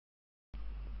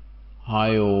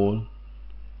Hi all,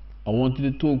 I wanted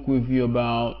to talk with you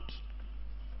about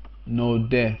no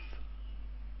death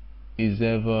is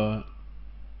ever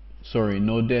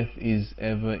no death is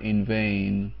ever in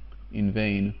vain,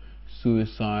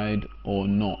 suicide or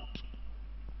not.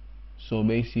 So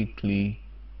basically,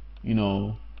 you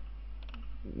know,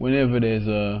 whenever there's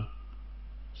a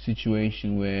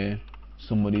situation where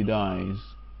somebody dies,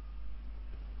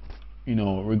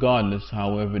 regardless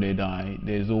however they die,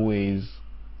 there's always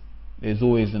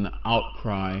an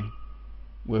outcry,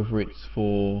 whether it's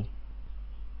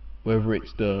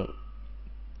the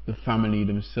family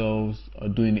themselves are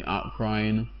doing the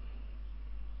outcrying,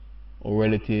 or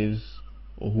relatives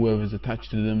or whoever's attached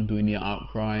to them doing the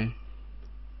outcry,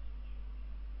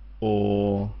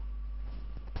 or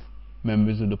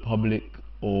members of the public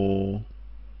or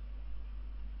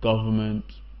government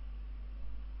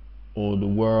or the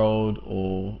world,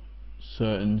 or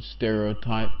certain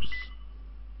stereotypes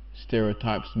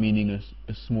meaning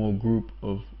a small group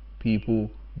of people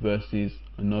versus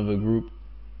another group,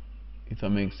 if that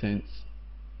makes sense,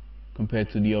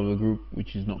 compared to the other group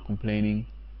which is not complaining.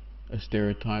 A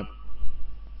stereotype,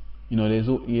 there's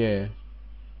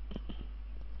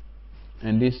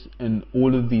and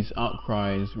all of these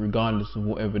outcries, regardless of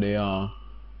whatever they are,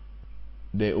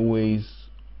 they always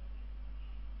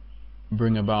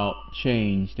bring about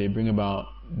change, they bring about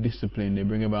discipline, they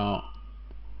bring about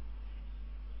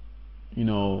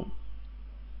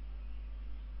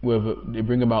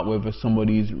whether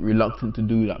somebody's reluctant to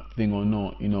do that thing or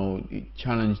not. It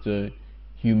challenges the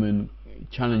human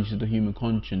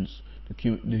conscience,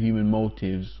 the human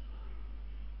motives,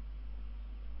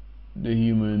 the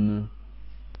human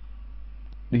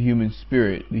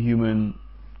spirit, the human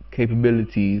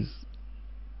capabilities.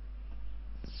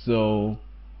 So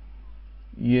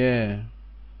yeah,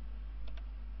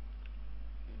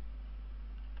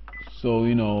 so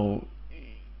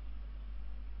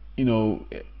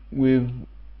with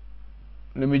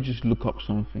let me just look up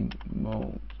something.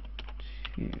 Motive.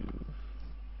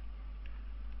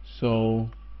 So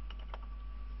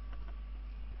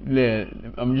yeah,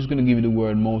 I'm just gonna give you the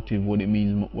word motive, what it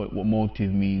means, what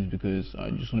motive means, because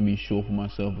I just want to be sure for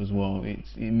myself as well.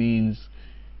 It means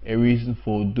a reason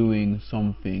for doing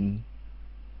something.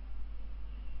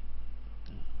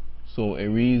 So a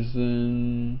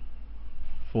reason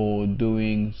for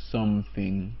doing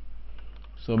something.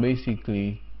 So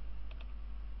basically,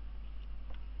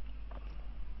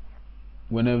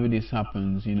 whenever this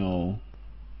happens,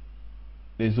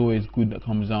 there's always good that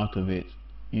comes out of it.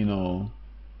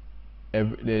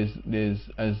 There's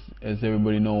as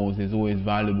everybody knows, there's always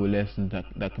valuable lessons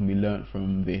that can be learnt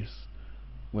from this.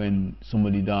 When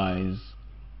somebody dies,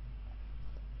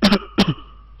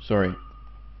 sorry,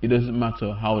 it doesn't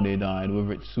matter how they died,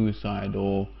 whether it's suicide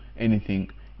or anything.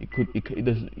 It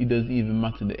doesn't even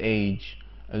matter the age.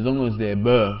 As long as they're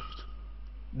birthed,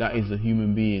 that is a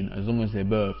human being. As long as they're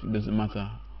birthed, it doesn't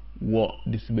matter what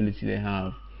disability they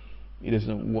have. It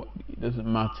doesn't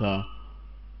matter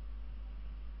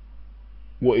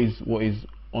what is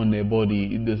on their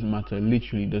body. It doesn't matter.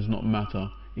 Literally, it does not matter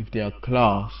if they are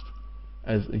classed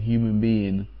as a human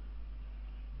being.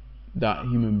 That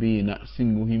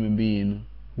single human being,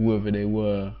 whoever they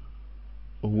were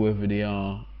or whoever they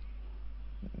are,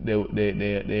 they're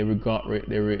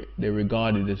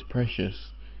regarded as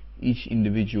precious. Each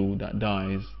individual that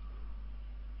dies,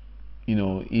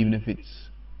 even if it's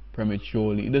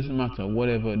prematurely, it doesn't matter,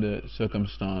 whatever the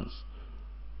circumstance,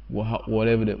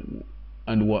 and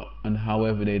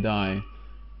however they die,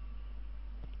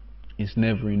 it's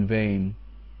never in vain.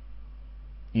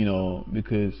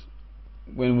 Because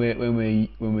when we're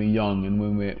young, and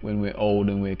when we're old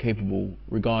and we're capable,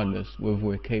 regardless whether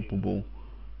we're capable,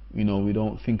 we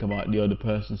don't think about the other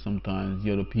person sometimes,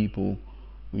 the other people.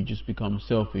 We just become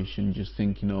selfish and just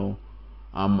think, I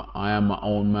am my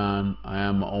own man, I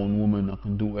am my own woman, I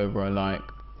can do whatever I like,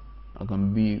 I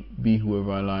can be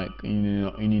whoever I like,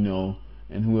 and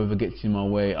whoever gets in my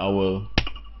way, I will.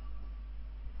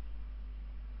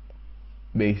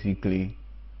 Basically,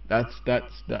 that's the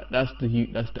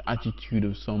attitude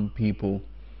of some people,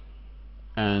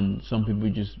 and some people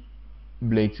just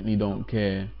blatantly don't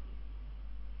care.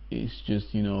 It's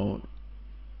just,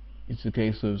 it's a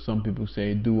case of, some people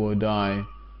say, do or die,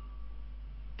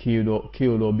 killed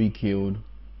or be killed.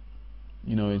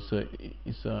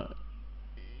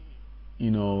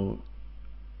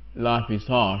 Life is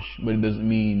harsh, but it doesn't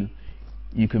mean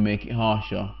you can make it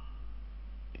harsher.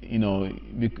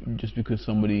 Just because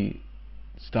somebody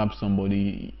stabs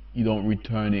somebody, you don't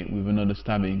return it with another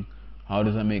stabbing. How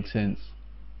does that make sense?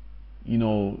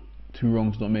 Two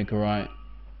wrongs don't make a right.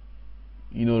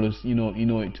 You know this. You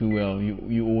know it too well.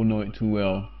 You all know it too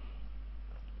well.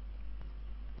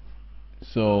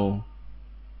 So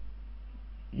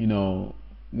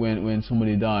when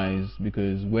somebody dies,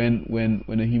 because when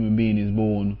a human being is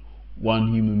born,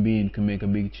 one human being can make a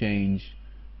big change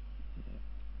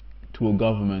to a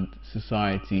government,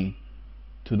 society,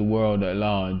 to the world at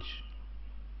large,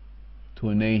 to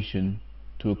a nation,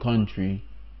 to a country,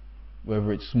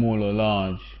 whether it's small or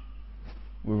large,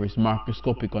 whether it's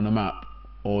microscopic on a map,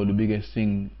 or the biggest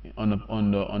thing on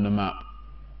the map,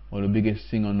 or the biggest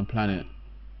thing on the planet.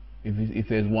 If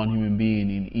there's one human being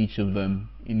in each of them,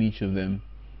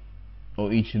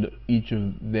 or each of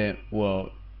them,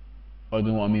 well, I don't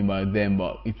know what I mean by them,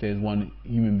 but if there's one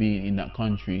human being in that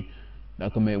country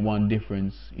that can make one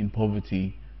difference in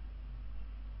poverty,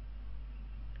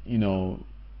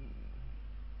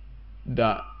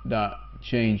 that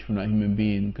change from that human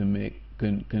being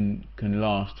can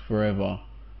last forever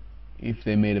if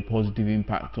they made a positive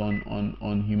impact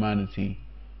on humanity.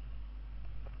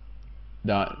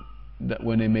 That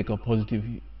when they make a positive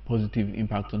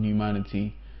impact on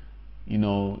humanity,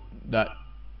 that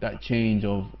change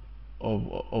of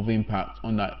impact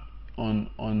on that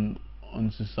on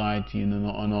society and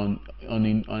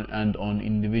on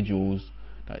individuals,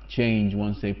 that change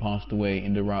once they passed away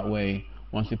in the right way,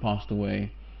 once they passed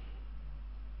away,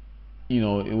 it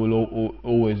will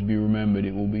always be remembered.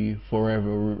 It will be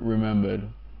forever remembered.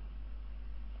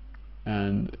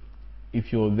 And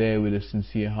if you're there with a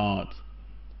sincere heart,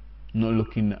 not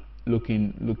looking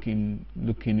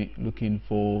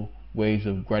for ways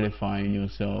of gratifying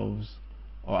yourselves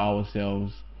or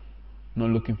ourselves,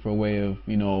 not looking for a way of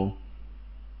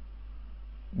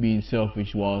being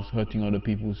selfish whilst hurting other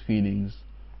people's feelings,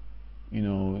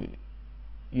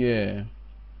 yeah.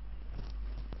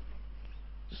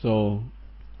 So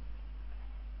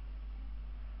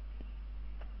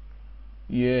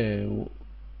yeah,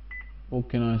 what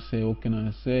can I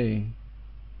say?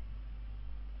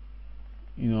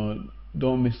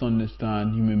 Don't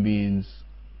misunderstand human beings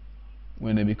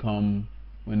when they become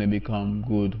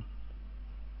good,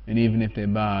 and even if they're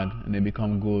bad and they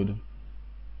become good,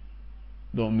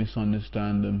 don't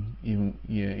misunderstand them, even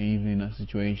in that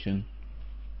situation.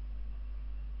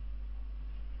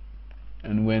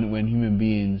 And when human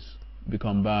beings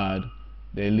become bad,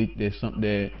 they're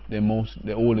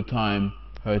all the time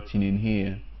hurting in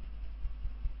here.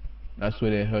 That's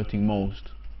where they're hurting most,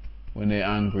 when they're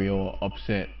angry or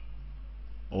upset,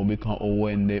 or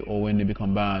when they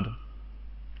become bad.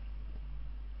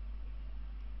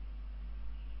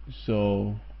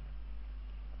 So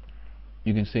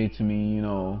you can say to me,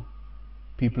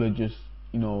 people are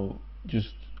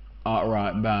just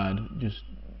outright bad. Just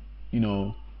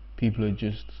people are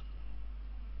just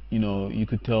you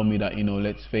could tell me that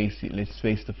let's face it, let's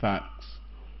face the facts.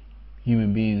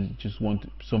 Human beings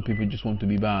some people just want to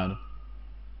be bad.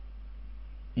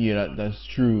 Yeah, that's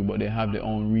true, but they have their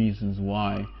own reasons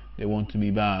why they want to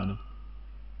be bad,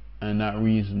 and that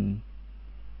reason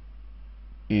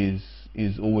is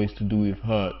always to do with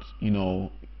hurt. You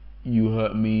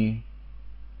hurt me,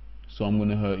 so I'm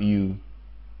gonna hurt you.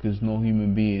 Because no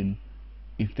human being,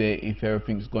 if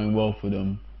everything's going well for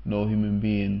them, no human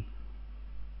being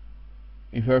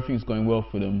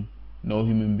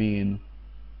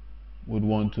would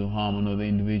want to harm another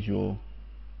individual.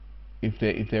 If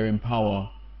they're in power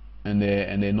and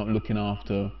they're not looking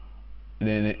after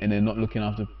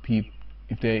people,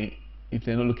 if they're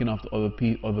not looking after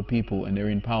other people, and they're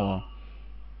in power,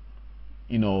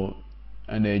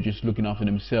 and they're just looking after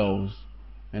themselves,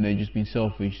 and they're just being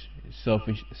selfish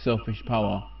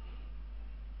power.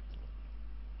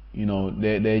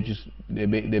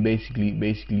 They're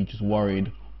basically just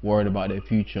worried about their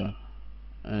future,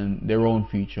 and their own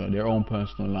future, their own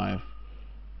personal life.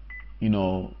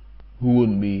 Who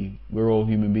wouldn't be? We're all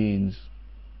human beings.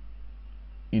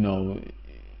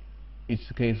 It's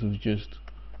a case of just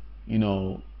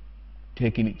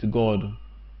taking it to God.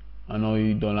 I know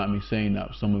you don't like me saying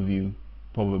that, some of you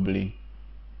probably,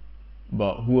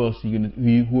 but who else are you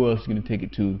gonna take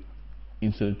it to,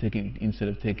 instead of taking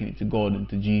it to God and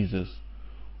to Jesus?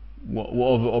 What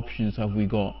other options have we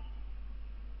got?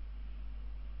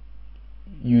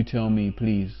 You tell me,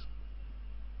 please.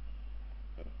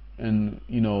 And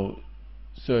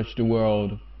search the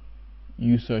world.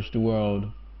 You search the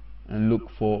world and look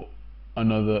for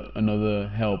another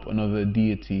help, another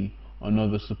deity,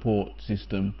 another support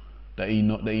system that you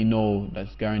know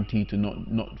that's guaranteed to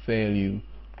not fail you.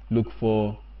 Look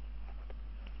for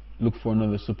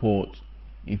another support.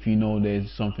 If you know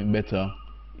there's something better,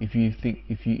 if you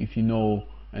know,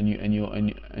 and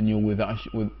you're without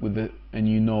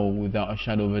a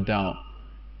shadow of a doubt,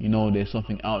 you know there's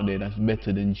something out there that's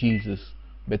better than Jesus,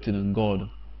 better than God,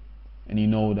 and you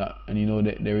know that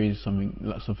there is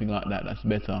something like that that's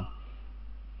better,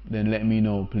 then let me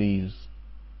know, please,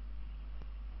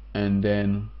 and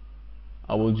then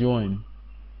I will join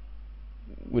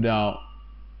without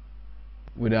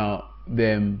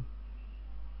them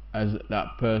as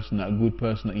that person, that good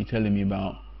person that you're telling me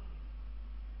about.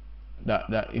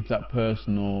 That if that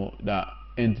person or that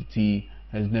entity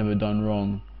has never done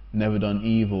wrong, never done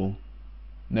evil,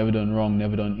 never done wrong,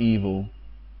 never done evil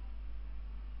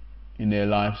in their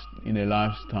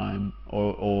lifetime,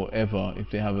 or ever, if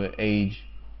they have an age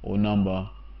or number,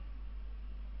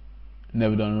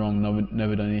 never done wrong,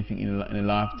 never done anything in a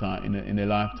lifetime, in their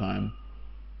lifetime,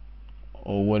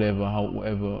 or whatever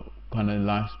kind of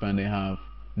lifespan they have,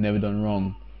 never done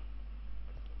wrong,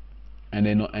 and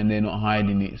they're not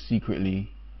hiding it secretly,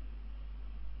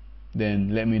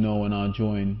 then let me know and I'll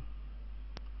join.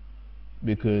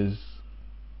 Because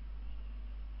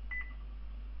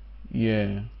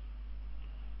yeah,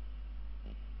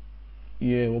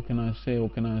 what can I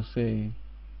say?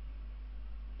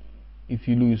 If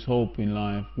you lose hope in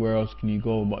life, where else can you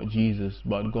go but Jesus,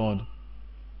 but God?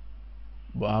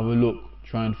 But have a look,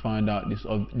 try and find out this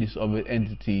other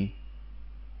entity.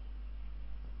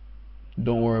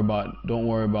 Don't worry about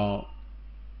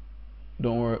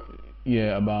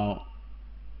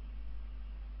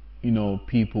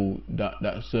people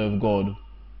that serve God.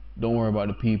 Don't worry about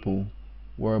the people.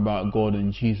 Worry about God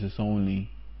and Jesus only.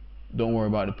 Don't worry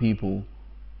about the people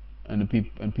and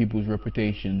people's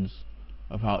reputations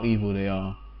of how evil they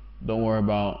are. Don't worry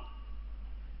about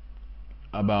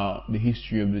the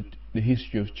history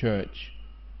of church,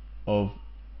 of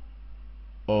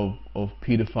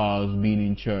pedophiles being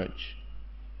in church.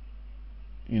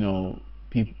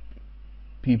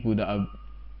 People that have,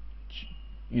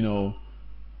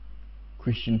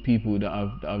 Christian people that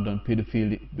have done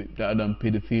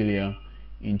pedophilia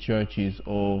in churches,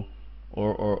 or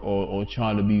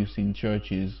child abuse in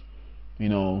churches. They're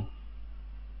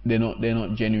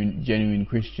not genuine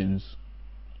Christians.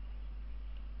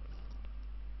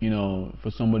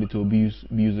 For somebody to abuse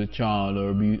a child,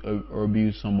 or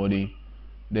abuse somebody,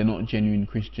 they're not genuine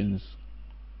Christians.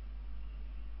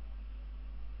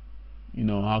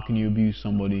 How can you abuse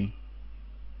somebody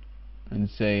and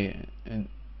say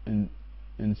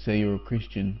you're a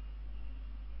Christian?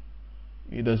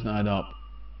 It doesn't add up.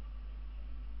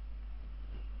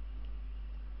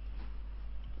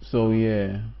 So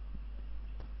yeah,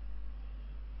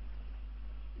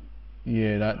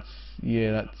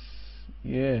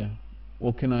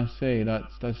 what can I say?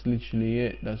 That's literally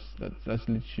it. That's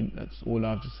all I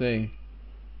have to say.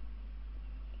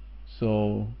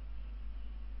 So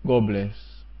God bless.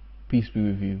 Peace be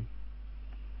with you.